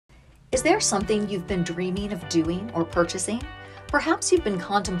Is there something you've been dreaming of doing or purchasing? Perhaps you've been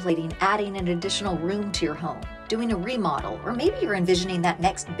contemplating adding an additional room to your home, doing a remodel, or maybe you're envisioning that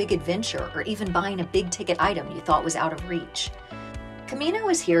next big adventure or even buying a big ticket item you thought was out of reach. Camino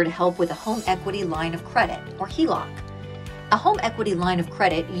is here to help with a home equity line of credit, or HELOC. A home equity line of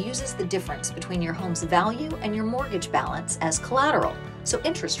credit uses the difference between your home's value and your mortgage balance as collateral, so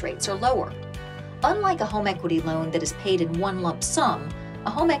interest rates are lower. Unlike a home equity loan that is paid in one lump sum, a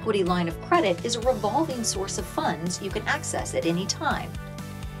home equity line of credit is a revolving source of funds you can access at any time.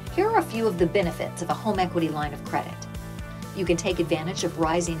 Here are a few of the benefits of a home equity line of credit. You can take advantage of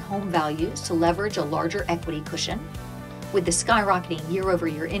rising home values to leverage a larger equity cushion. With the skyrocketing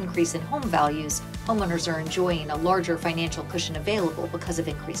year-over-year increase in home values, homeowners are enjoying a larger financial cushion available because of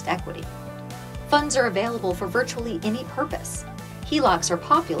increased equity. Funds are available for virtually any purpose. HELOCs are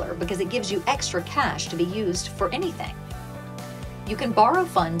popular because it gives you extra cash to be used for anything. You can borrow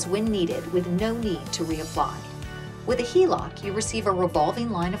funds when needed with no need to reapply. With a HELOC, you receive a revolving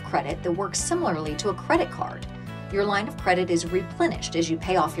line of credit that works similarly to a credit card. Your line of credit is replenished as you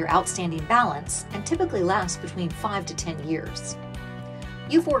pay off your outstanding balance and typically lasts between 5 to 10 years.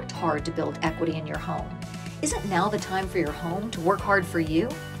 You've worked hard to build equity in your home. Isn't now the time for your home to work hard for you?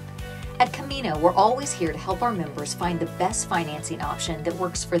 At Camino, we're always here to help our members find the best financing option that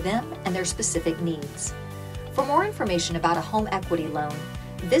works for them and their specific needs. For more information about a home equity loan,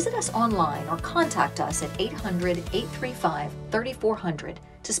 visit us online or contact us at 800-835-3400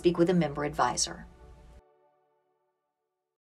 to speak with a member advisor.